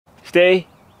stay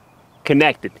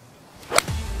connected.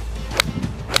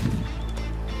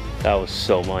 That was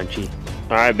so munchy.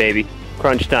 All right, baby,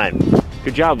 crunch time.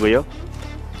 Good job, Leo.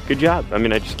 Good job. I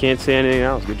mean, I just can't say anything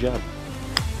else. Good job.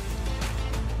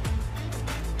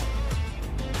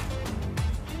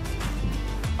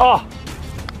 Oh!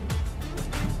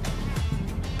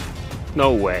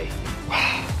 No way.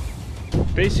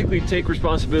 Basically take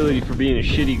responsibility for being a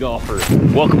shitty golfer.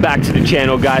 Welcome back to the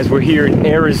channel, guys. We're here in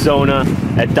Arizona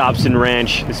at Dobson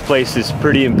Ranch. This place is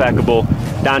pretty impeccable.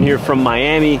 Down here from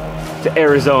Miami to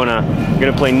Arizona. I'm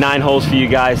gonna play 9 holes for you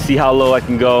guys, see how low I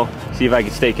can go, see if I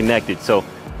can stay connected. So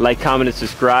like, comment, and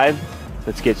subscribe.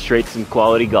 Let's get straight to some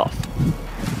quality golf.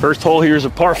 First hole here is a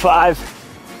par 5,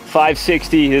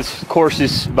 560. This course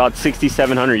is about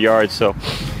 6,700 yards, so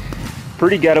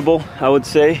pretty gettable, I would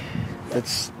say.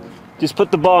 Let's just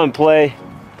put the ball in play,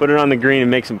 put it on the green,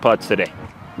 and make some putts today.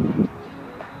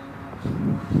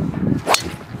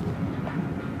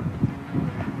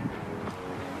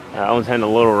 That one's heading a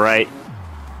little right.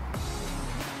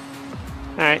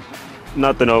 All right,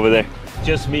 nothing over there.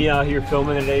 Just me out here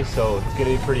filming today, so it's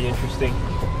gonna be pretty interesting.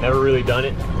 Never really done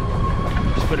it.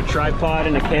 Just put a tripod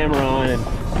and a camera on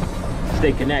and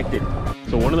stay connected.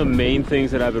 So one of the main things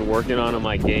that I've been working on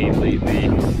my game lately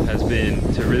has been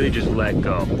to really just let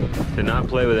go, to not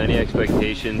play with any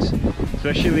expectations,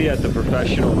 especially at the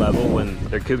professional level when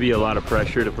there could be a lot of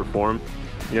pressure to perform.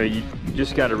 You know, you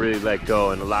just got to really let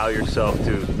go and allow yourself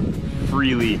to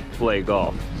freely play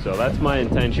golf. So that's my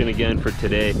intention again for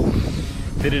today.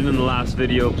 Did it in the last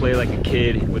video, play like a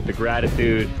kid with the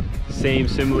gratitude,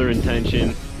 similar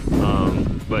intention,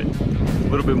 but a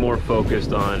little bit more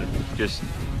focused on just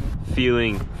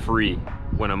feeling free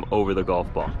when I'm over the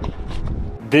golf ball.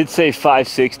 Did say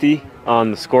 560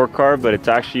 on the scorecard, but it's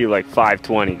actually like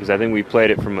 520 because I think we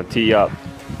played it from a tee up,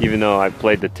 even though I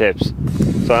played the tips.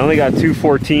 So I only got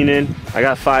 214 in. I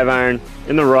got 5 iron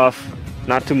in the rough,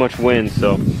 not too much wind,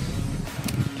 so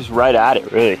just right at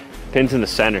it, really. Pin's in the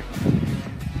center.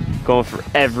 Going for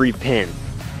every pin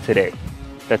today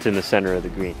that's in the center of the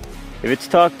green. If it's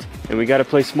tucked and we got to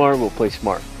play smart, we'll play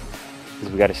smart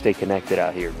because we got to stay connected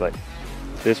out here. But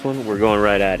this one, we're going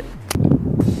right at it.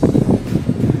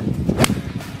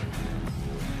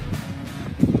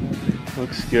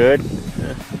 Looks good.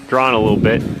 Drawn a little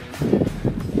bit.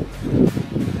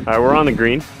 All right, we're on the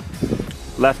green.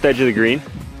 Left edge of the green.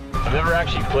 I've never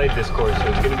actually played this course, so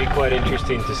it's going to be quite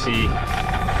interesting to see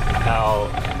how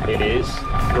it is.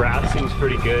 Grass seems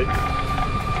pretty good.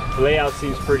 Layout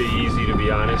seems pretty easy, to be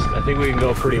honest. I think we can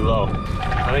go pretty low.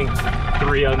 I think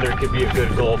 3 under could be a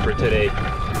good goal for today,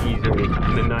 easily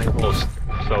in the 9 holes.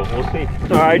 So we'll see.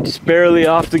 All right, just barely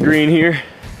off the green here.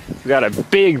 We got a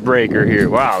big breaker here.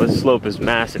 Wow, this slope is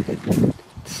massive.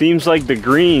 Seems like the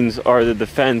greens are the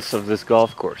defense of this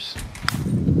golf course.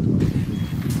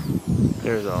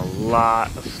 There's a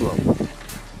lot of slope.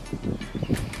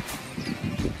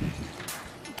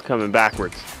 It's coming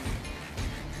backwards.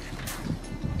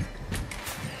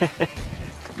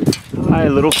 All right,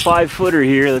 little 5-footer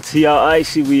here. Let's see how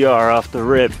icy we are off the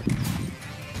rip.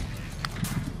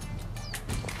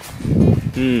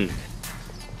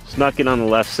 Snuck in on the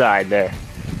left side there.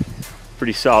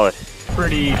 Pretty solid.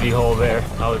 Pretty easy hole there,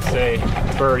 I would say.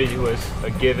 Birdie was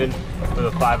a given with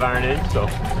a 5 iron in, so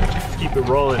keep it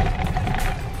rolling.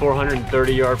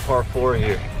 430 yard par 4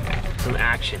 here. Some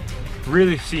action.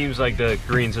 Really seems like the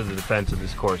greens are the defense of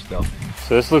this course though.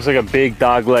 So this looks like a big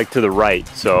dog leg to the right.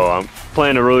 So I'm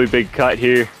playing a really big cut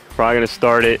here. Probably gonna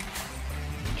start it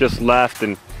just left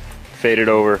and fade it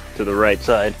over to the right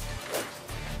side,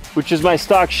 which is my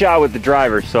stock shot with the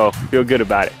driver, so feel good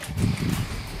about it.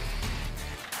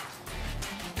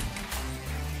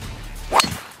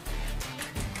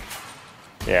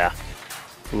 Yeah,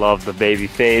 love the baby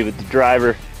fade with the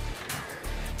driver.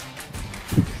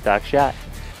 Stock shot.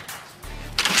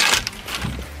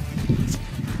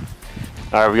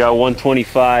 All right, we got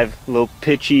 125, a little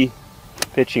pitchy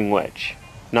pitching wedge.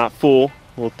 Not full,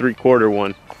 a little 3/4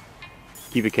 one.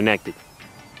 Keep it connected.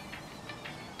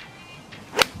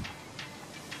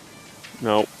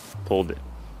 Nope, pulled it.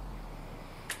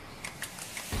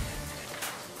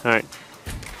 All right.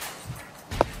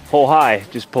 Hole high,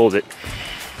 just pulled it.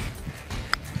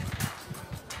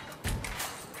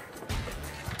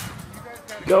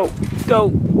 Go, go.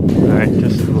 All right,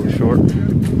 just a little short.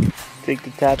 Take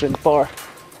the tap in par.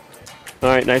 All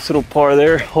right, nice little par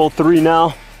there. Hole 3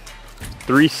 now.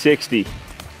 360.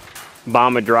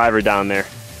 Bomb a driver down there.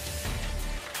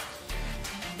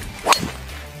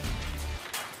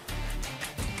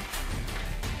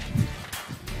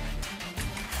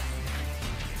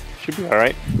 Should be all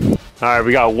right. All right,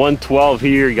 we got 112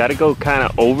 here. You got to go kind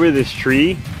of over this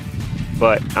tree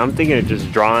but I'm thinking of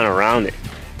just drawing around it.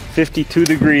 52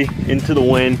 degree into the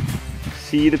wind.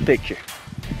 See the picture.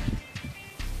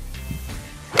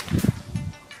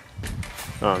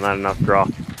 Oh, not enough draw.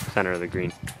 Center of the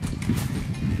green.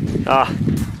 Ah.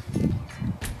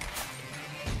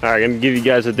 All right, I'm gonna give you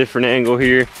guys a different angle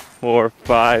here. 4,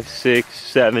 5, 6,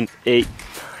 7, 8,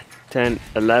 10,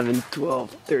 11,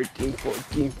 12, 13,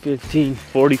 14, 15,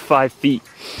 45 feet.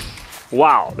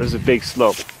 Wow, there's a big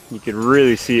slope. You can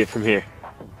really see it from here.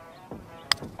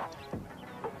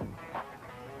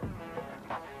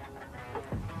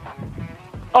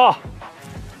 Oh,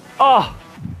 oh,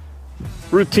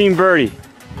 routine birdie.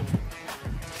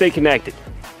 Stay connected.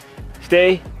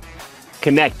 Stay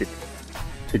connected.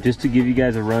 So just to give you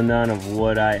guys a rundown of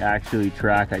what I actually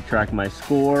track, I track my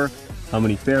score, how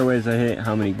many fairways I hit,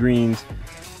 how many greens,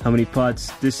 how many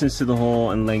putts, distance to the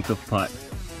hole, and length of putt.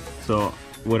 So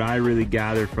what I really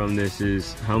gather from this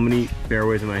is how many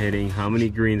fairways am I hitting, how many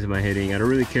greens am I hitting. I don't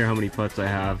really care how many putts I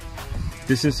have.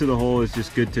 Distance to the hole is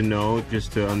just good to know,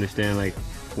 just to understand like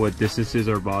what distances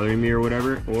are bothering me or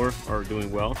whatever, or are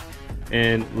doing well.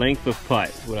 And length of putt,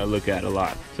 what I look at a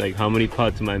lot. It's like how many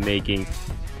putts am I making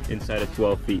inside of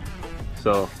 12 feet.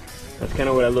 So that's kind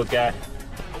of what I look at.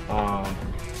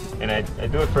 And I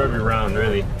do it for every round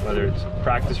really, whether it's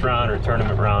practice round or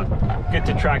tournament round. Good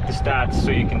to track the stats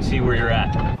so you can see where you're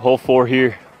at. Hole 4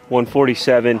 here,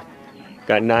 147.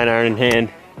 Got 9 iron in hand.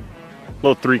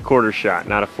 Little 3/4 shot,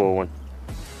 not a full one.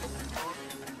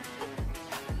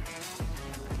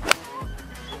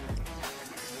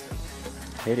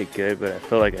 Hit it good, but I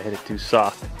feel like I hit it too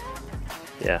soft.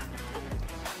 Yeah.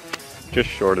 Just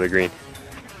short of the green.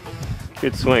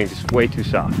 Good swing, just way too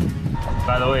soft.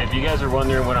 By the way, if you guys are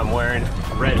wondering what I'm wearing,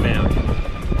 red mountain.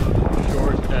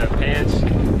 Shorts, pants,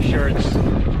 shirts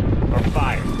are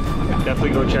fire.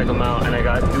 Definitely go check them out. And I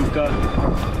got Duca,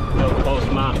 the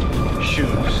Postma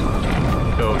shoes.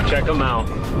 So check them out.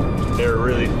 They're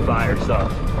really fire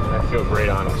stuff. I feel great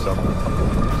on them, so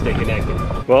stay connected.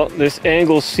 Well, this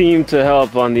angle seemed to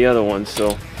help on the other one,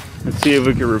 so let's see if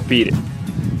we can repeat it.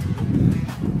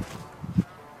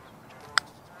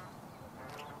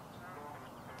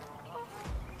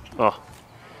 Oh,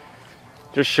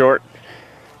 just short.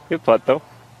 Good putt though.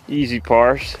 Easy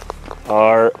pars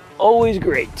are always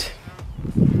great.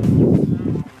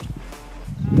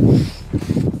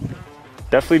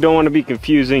 Definitely don't want to be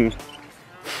confusing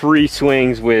free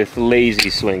swings with lazy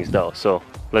swings though, so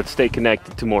let's stay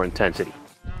connected to more intensity.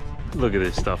 Look at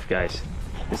this stuff, guys.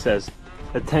 It says,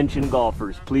 attention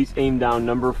golfers, please aim down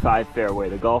number 5 fairway.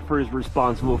 The golfer is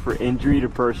responsible for injury to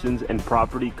persons and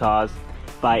property caused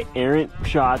by errant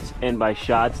shots and by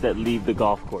shots that leave the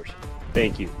golf course.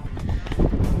 Thank you.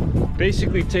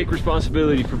 Basically take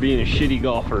responsibility for being a shitty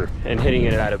golfer and hitting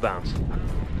it out of bounds.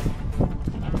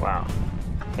 Wow,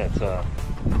 that's a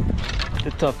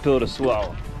tough pill to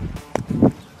swallow.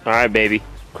 All right, baby,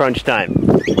 crunch time.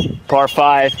 Par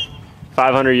 5,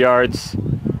 500 yards.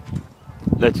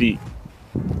 Let's eat.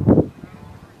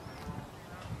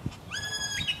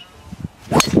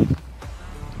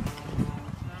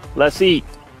 Let's eat.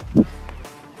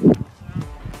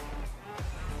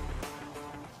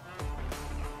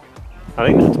 I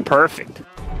think that's perfect.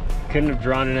 Couldn't have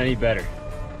drawn it any better.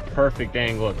 Perfect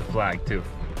angle at the flag too.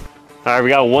 All right, we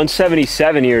got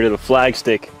 177 here to the flag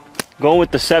stick. Going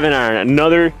with the 7 iron,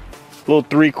 another little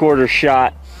 3/4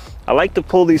 shot. I like to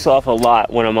pull these off a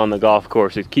lot when I'm on the golf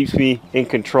course. It keeps me in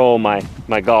control of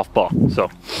my golf ball. So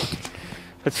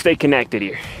let's stay connected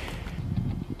here.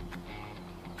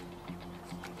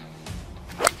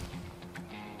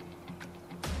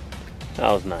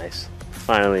 That was nice.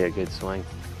 Finally a good swing.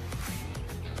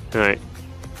 All right.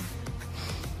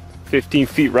 15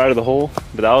 feet right of the hole,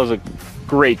 but that was a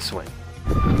great swing.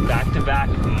 Back-to-back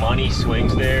money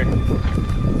swings there.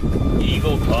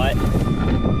 Eagle putt.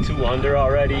 2 under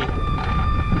already.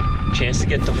 Chance to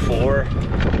get to 4.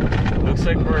 Looks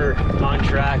like we're on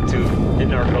track to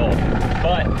hitting our goal.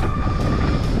 But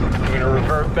we're gonna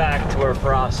revert back to our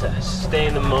process. Stay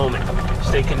in the moment.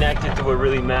 Stay connected to what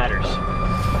really matters.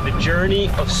 The journey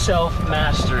of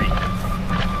self-mastery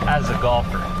as a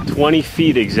golfer. 20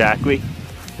 feet exactly,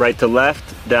 right to left,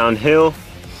 downhill,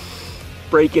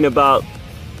 breaking about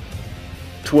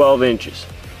 12 inches.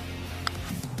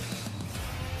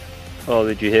 Oh,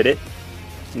 did you hit it?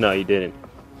 No, you didn't.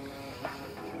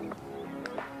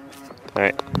 All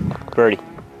right, birdie,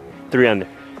 3 under.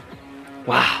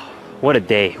 Wow, what a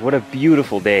day, what a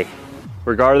beautiful day.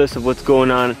 Regardless of what's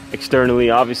going on externally,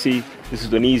 obviously, this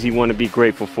is an easy one to be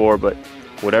grateful for, but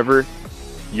whatever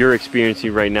you're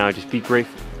experiencing right now, just be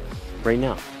grateful right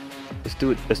now. Let's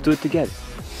do it together.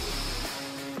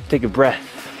 Take a breath.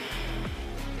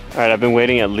 All right, I've been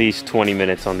waiting at least 20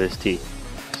 minutes on this tee.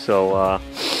 So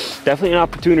definitely an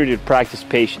opportunity to practice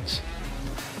patience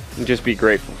and just be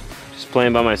grateful. Just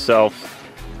playing by myself.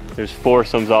 There's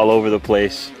foursomes all over the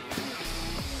place.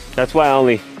 That's why I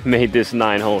only made this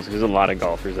 9 holes, because there's a lot of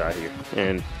golfers out here.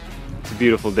 And it's a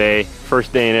beautiful day.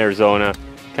 First day in Arizona.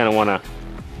 Kind of want to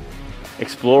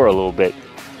explore a little bit.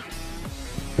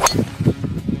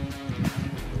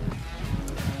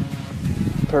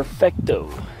 Perfecto.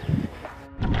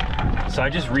 So I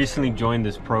just recently joined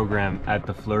this program at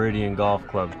the Floridian Golf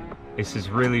Club. It's this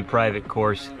really private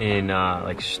course in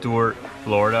like Stuart,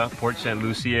 Florida, Port St.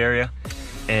 Lucie area.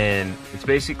 And it's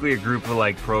basically a group of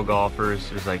like pro golfers.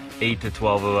 There's like 8 to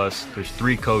 12 of us. There's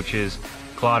 3 coaches.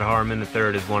 Claude Harmon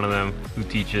III is one of them, who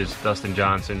teaches Dustin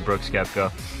Johnson, Brooks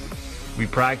Koepka. We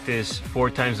practice 4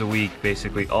 times a week,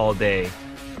 basically all day,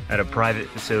 at a private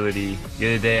facility.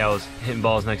 The other day I was hitting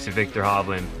balls next to Victor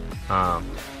Hovland.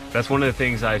 That's one of the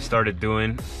things I started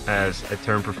doing as a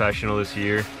turned professional this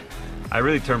year. I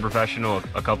really turned professional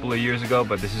a couple of years ago,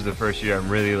 but this is the first year I'm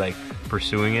really like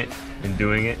pursuing it and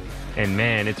doing it. And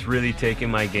man, it's really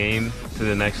taken my game to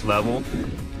the next level.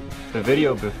 The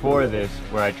video before this,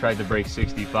 where I tried to break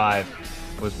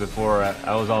 65, was before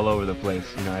I was all over the place.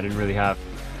 You know, I didn't really have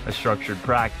a structured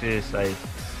practice. I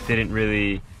didn't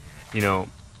really, you know,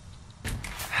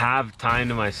 have time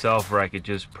to myself where I could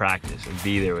just practice and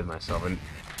be there with myself. And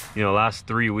you know, last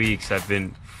 3 weeks I've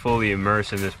been fully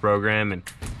immersed in this program and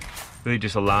really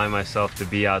just allowing myself to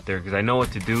be out there, because I know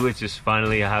what to do. It's just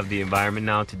finally I have the environment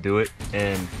now to do it,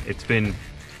 and it's been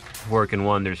working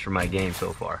wonders for my game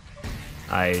so far.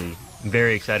 I'm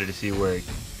very excited to see where it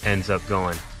ends up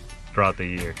going throughout the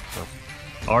year. So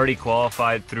already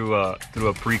qualified through a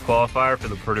pre-qualifier for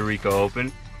the Puerto Rico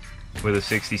Open with a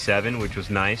 67, which was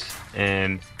nice.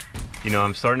 And you know,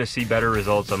 I'm starting to see better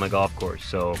results on the golf course,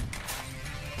 so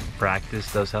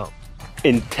practice does help.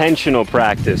 Intentional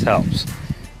practice helps.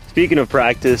 Speaking of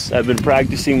practice, I've been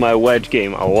practicing my wedge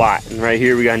game a lot, and right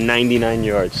here we got 99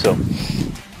 yards, so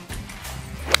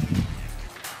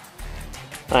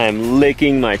I am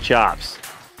licking my chops.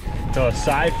 So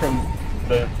aside from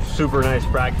the super nice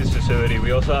practice facility,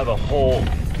 we also have a whole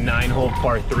 9-hole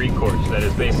par 3 course that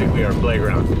is basically our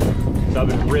playground. So I've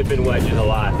been ripping wedges a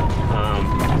lot,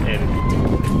 and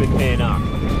it's been paying off.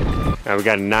 Now we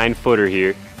got a 9-footer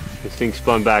here. This thing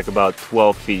spun back about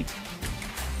 12 feet.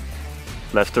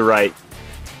 Left to right,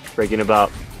 breaking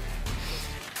about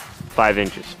 5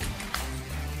 inches.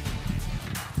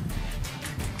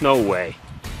 No way.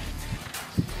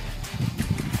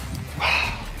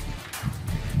 Wow.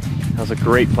 That was a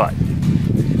great putt.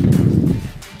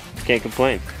 Can't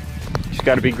complain. Just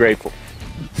gotta be grateful.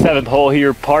 7th hole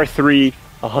here, par 3,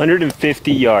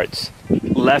 150 yards.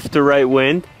 Left to right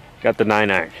wind. Got the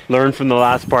 9-iron. Learned from the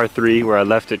last par 3 where I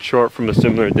left it short from a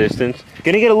similar distance.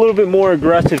 Gonna get a little bit more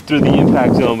aggressive through the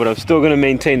impact zone, but I'm still gonna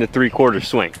maintain the 3/4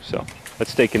 swing. So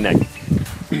let's stay connected.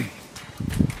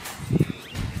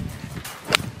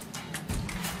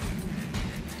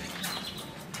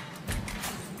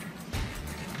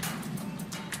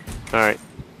 All right.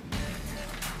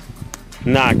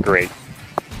 Not great.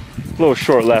 A little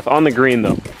short left on the green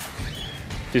though.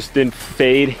 Just didn't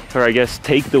fade, or I guess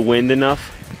take the wind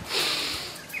enough.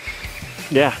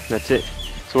 Yeah, that's it.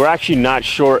 So we're actually not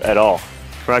short at all.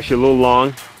 We're actually a little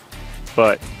long,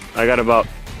 but I got about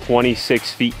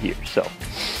 26 feet here. So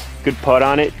good putt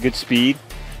on it, good speed,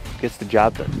 gets the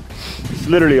job done. It's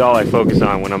literally all I focus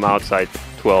on when I'm outside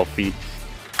 12 feet.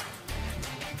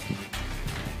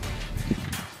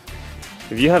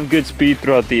 If you have good speed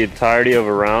throughout the entirety of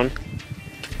a round,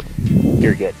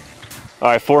 you're good. All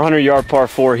right, 400-yard par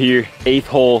 4 here, 8th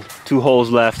hole, 2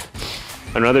 holes left.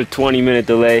 Another 20-minute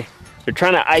delay. They're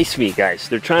trying to ice me, guys.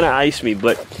 They're trying to ice me,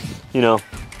 but, you know,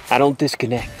 I don't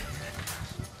disconnect.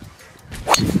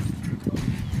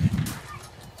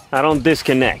 I don't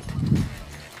disconnect.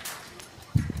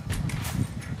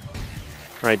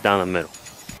 Right down the middle.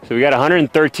 So we got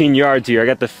 113 yards here. I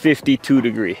got the 52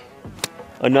 degree.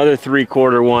 Another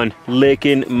 3/4 one,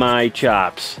 licking my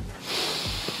chops.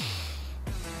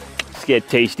 Let's get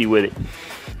tasty with it.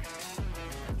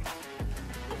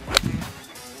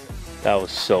 That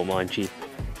was so munchy.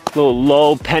 A little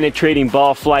low, penetrating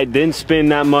ball flight. Didn't spin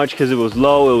that much because it was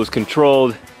low, it was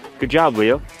controlled. Good job,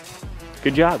 Leo.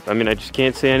 Good job. I mean, I just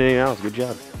can't say anything else. Good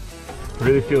job. It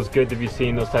really feels good to be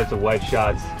seeing those types of wedge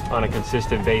shots on a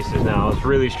consistent basis now. I was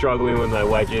really struggling with my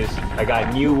wedges. I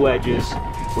got new wedges,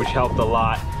 which helped a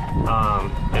lot,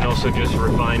 and also just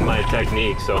refined my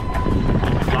technique. So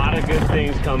a lot of good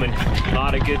things coming, a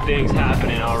lot of good things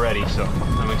happening already, so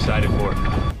I'm excited for it.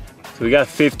 So we got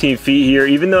 15 feet here.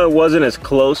 Even though it wasn't as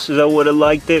close as I would have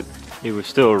liked it, It was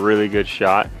still a really good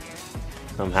shot.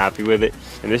 I'm happy with it.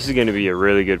 And this is gonna be a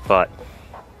really good putt,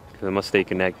 because I must stay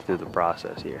connected to the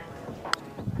process here.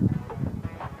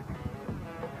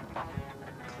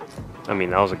 I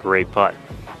mean, that was a great putt.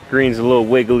 Green's a little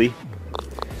wiggly.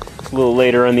 It's a little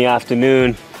later in the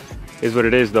afternoon. Is what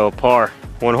it is though, par.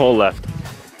 1 hole left.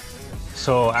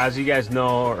 So as you guys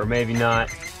know, or maybe not,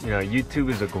 you know, YouTube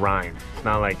is a grind. It's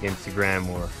not like Instagram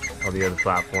or all the other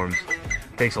platforms.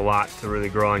 It takes a lot to really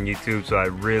grow on YouTube, so I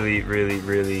really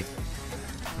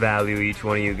value each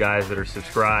one of you guys that are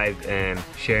subscribed and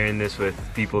sharing this with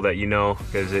people that you know,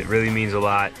 because it really means a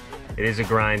lot. It is a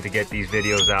grind to get these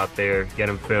videos out there, get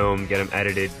them filmed, get them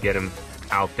edited, get them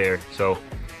out there. So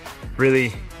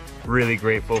really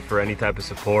grateful for any type of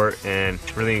support, and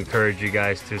really encourage you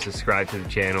guys to subscribe to the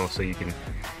channel so you can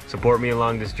support me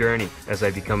along this journey as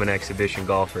I become an exhibition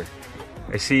golfer.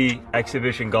 I see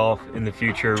exhibition golf in the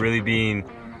future really being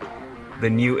the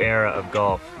new era of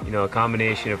golf. You know, a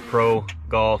combination of pro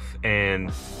golf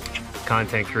and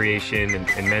content creation and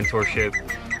mentorship.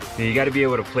 You got to be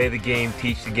able to play the game,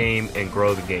 teach the game, and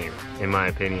grow the game, in my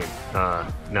opinion.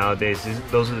 Nowadays,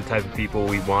 those are the type of people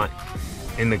we want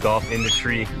in the golf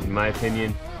industry, in my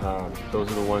opinion. Those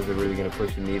are the ones that are really going to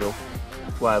push the needle.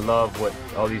 That's why I love what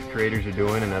all these creators are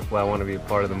doing, and that's why I want to be a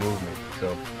part of the movement.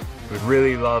 So we'd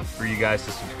really love for you guys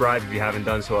to subscribe if you haven't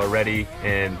done so already,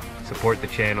 and support the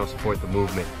channel, support the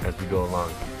movement as we go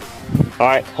along. All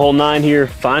right, hole 9 here,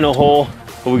 final hole.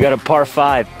 But we got a par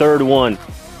 5, third one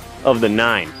of the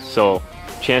 9. So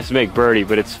chance to make birdie,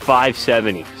 but it's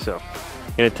 570. So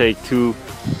gonna take 2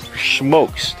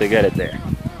 smokes to get it there.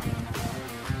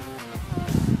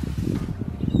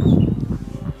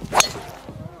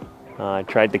 I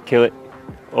tried to kill it,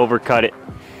 overcut it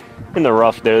in the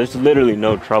rough there. There's literally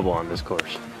no trouble on this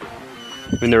course.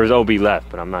 I mean, there was OB left,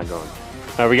 but I'm not going.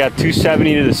 All right, we got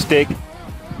 270 to the stick,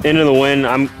 into the wind.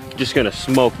 I'm just gonna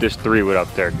smoke this 3-wood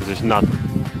up there because there's nothing.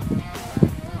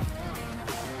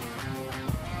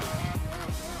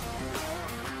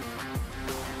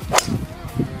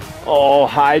 Oh,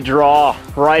 high draw,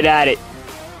 right at it.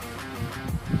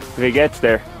 If it gets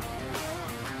there.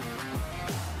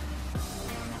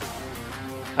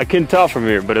 I couldn't tell from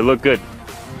here, but it looked good.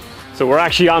 So we're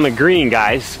actually on the green,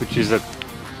 guys, which is a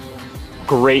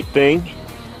great thing.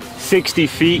 60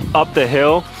 feet up the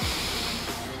hill.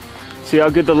 See how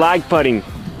good the lag putting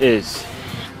is.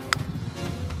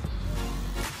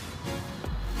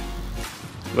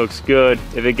 Looks good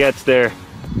if it gets there.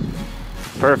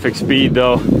 Perfect speed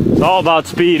though. It's all about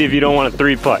speed if you don't want a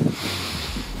 3-putt.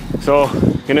 So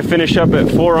gonna finish up at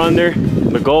 4 under.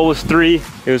 The goal was 3.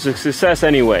 It was a success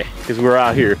anyway, because we're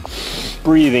out here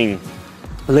breathing,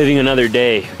 living another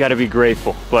day. Gotta be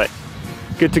grateful. But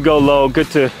good to go low, good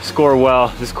to score well.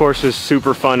 This course was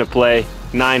super fun to play.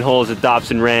 9 holes at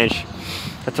Dobson Ranch.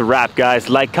 That's a wrap, guys.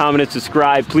 Like, comment, and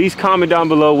subscribe. Please comment down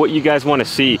below what you guys want to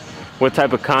see, what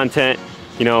type of content.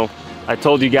 You know, I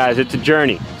told you guys it's a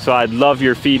journey, so I'd love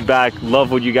your feedback,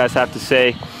 love what you guys have to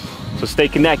say. So stay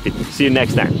connected. See you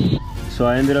next time. So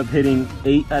I ended up hitting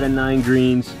 8 out of 9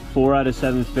 greens, 4 out of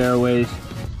 7 fairways,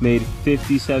 made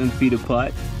 57 feet of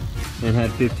putt, and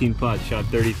had 15 putts, shot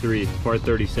 33, par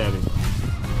 37.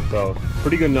 So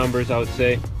pretty good numbers, I would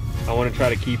say. I want to try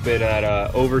to keep it at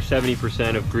over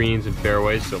 70% of greens and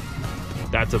fairways, so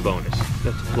that's a bonus,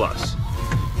 that's a plus.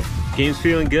 Game's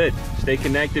feeling good. Stay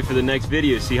connected for the next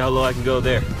video, see how low I can go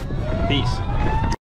there. Peace.